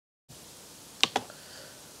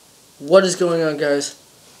What is going on, guys?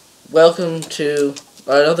 Welcome to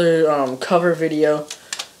another cover video.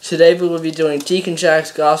 Today we will be doing Deacon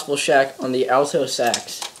Jack's Gospel Shack on the alto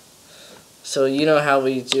sax. So you know how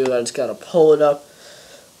we do. I just gotta pull it up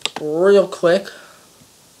real quick.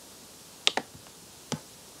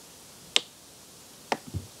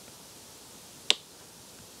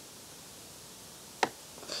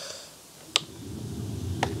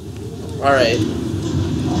 Alright.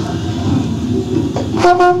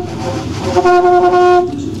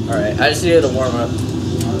 Alright, I just needed to warm up.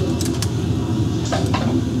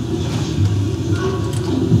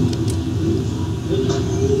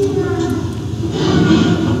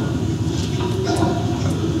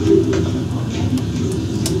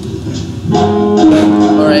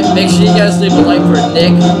 Alright, make sure you guys leave a like for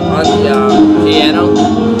Nick on the piano.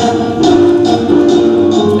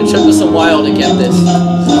 It took us a while to get this.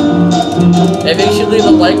 And make sure you leave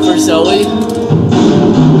a like for Zoe.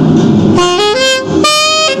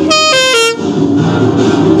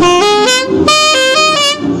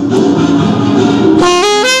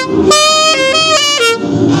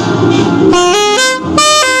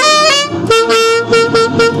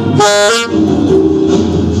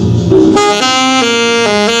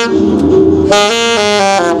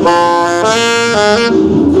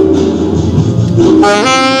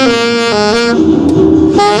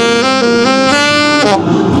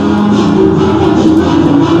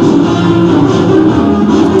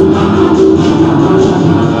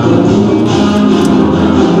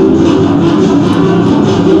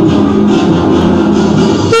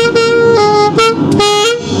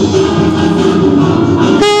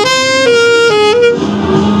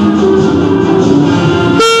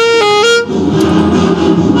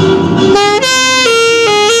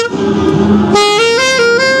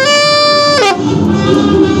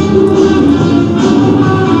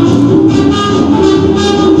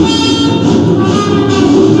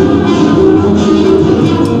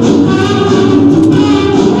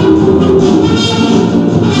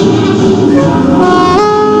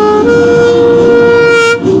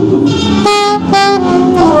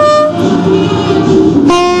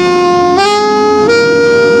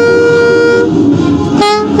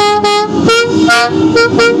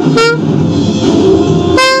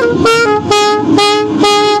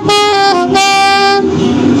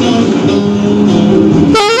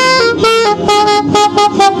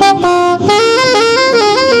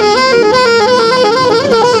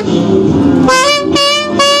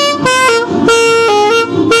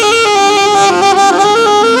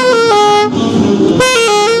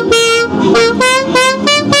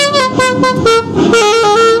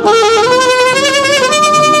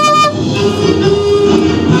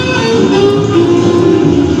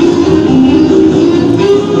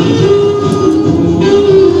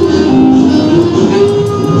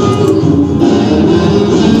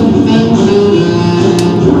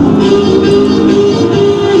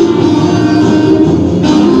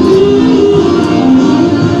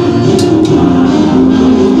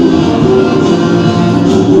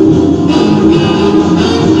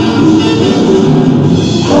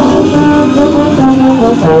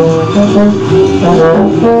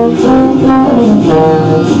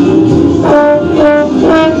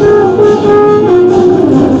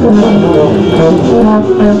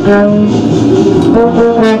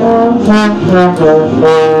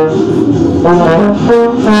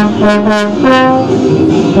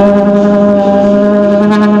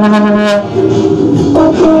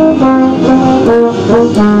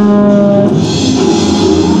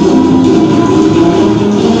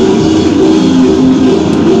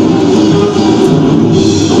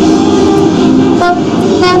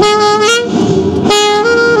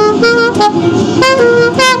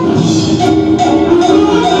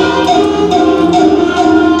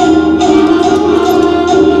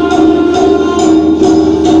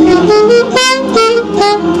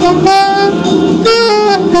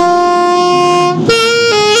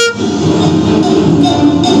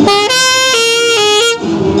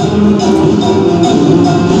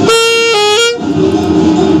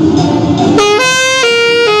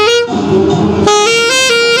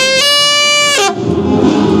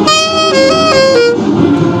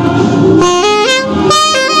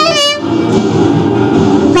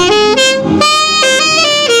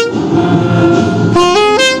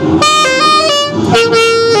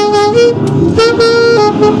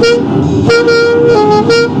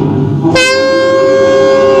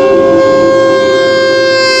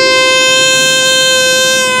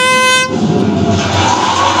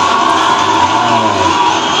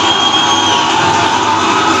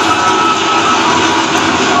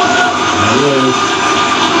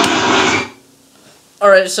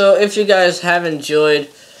 Alright, so if you guys have enjoyed,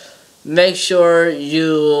 make sure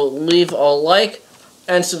you leave a like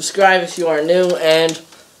and subscribe if you are new, and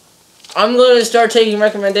I'm going to start taking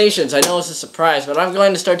recommendations. I know it's a surprise, but I'm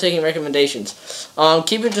going to start taking recommendations.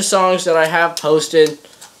 Keep it to songs that I have posted.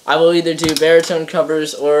 I will either do baritone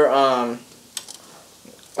covers or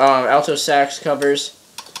alto sax covers.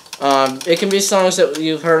 It can be songs that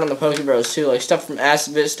you've heard on the Poke Bros too, like stuff from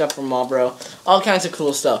Acid, stuff from Marlboro, all kinds of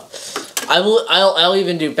cool stuff. I'll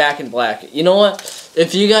even do Back in Black. You know what?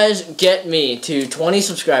 If you guys get me to 20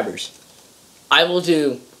 subscribers, I will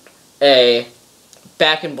do a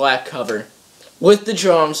Back in Black cover with the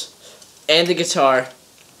drums and the guitar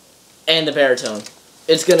and the baritone.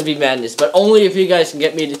 It's gonna be madness, but only if you guys can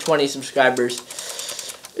get me to 20 subscribers.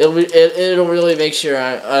 It'll really make sure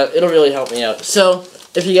it'll really help me out. So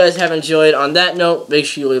if you guys have enjoyed, on that note, make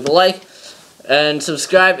sure you leave a like and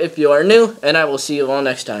subscribe if you are new, and I will see you all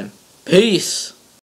next time. Peace.